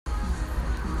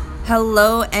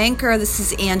Hello, Anchor. This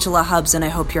is Angela Hubbs, and I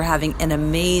hope you're having an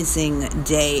amazing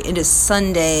day. It is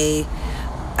Sunday,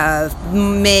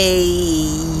 May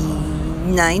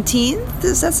 19th.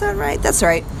 Does that sound right? That's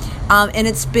right. And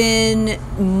it's been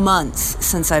months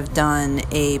since I've done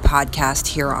a podcast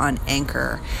here on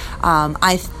Anchor.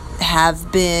 I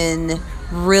have been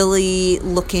really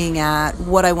looking at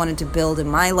what I wanted to build in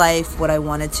my life, what I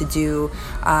wanted to do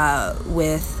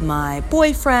with my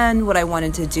boyfriend, what I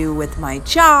wanted to do with my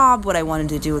job, what I wanted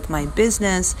to do with my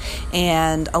business,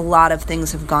 and a lot of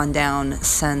things have gone down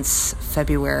since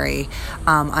February.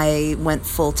 I went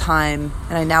full-time,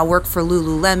 and I now work for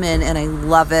Lululemon, and I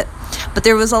love it. But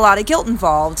there was a lot of guilt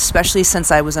involved, especially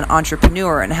since I was an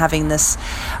entrepreneur and having this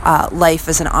life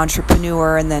as an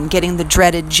entrepreneur, and then getting the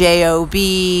dreaded job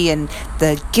and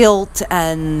the guilt,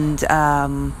 and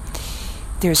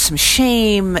there's some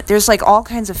shame. There's like all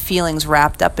kinds of feelings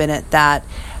wrapped up in it that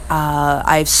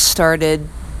I've started.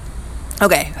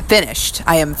 Okay, finished.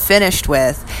 I am finished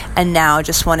with, and now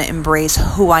just want to embrace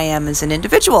who I am as an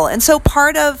individual. And so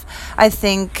part of, I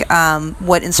think,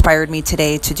 what inspired me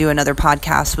today to do another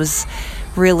podcast was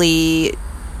really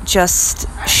just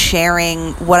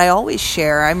sharing what I always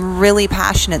share. I'm really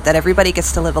passionate that everybody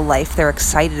gets to live a life they're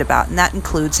excited about, and that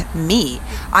includes me.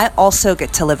 I also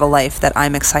get to live a life that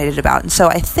I'm excited about. And so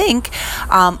I think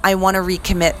I want to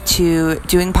recommit to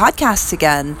doing podcasts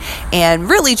again, and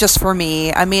really just for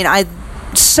me. I mean, I'm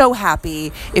so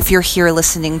happy if you're here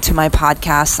listening to my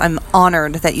podcast. I'm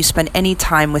honored that you spend any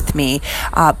time with me.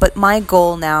 But my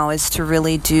goal now is to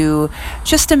really do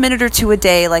just a minute or two a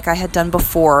day like I had done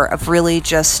before, of really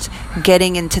just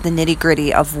getting into the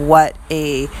nitty-gritty of what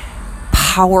a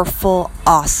powerful,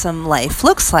 awesome life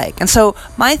looks like. And so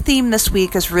my theme this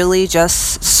week is really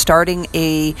just starting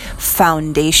a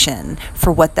foundation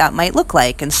for what that might look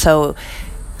like. And so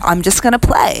I'm just going to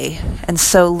play. And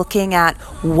so looking at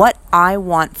what I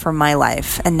want for my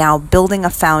life, and now building a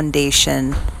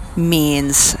foundation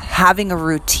means having a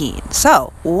routine.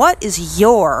 So what is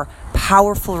your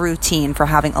powerful routine for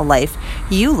having a life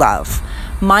you love?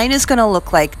 Mine is going to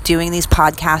look like doing these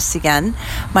podcasts again.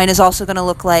 Mine is also going to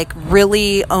look like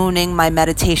really owning my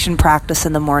meditation practice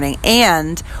in the morning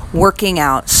and working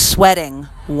out, sweating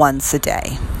once a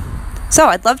day. So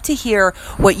I'd love to hear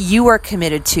what you are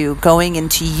committed to going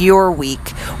into your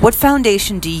week. What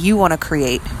foundation do you want to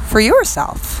create for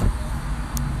yourself?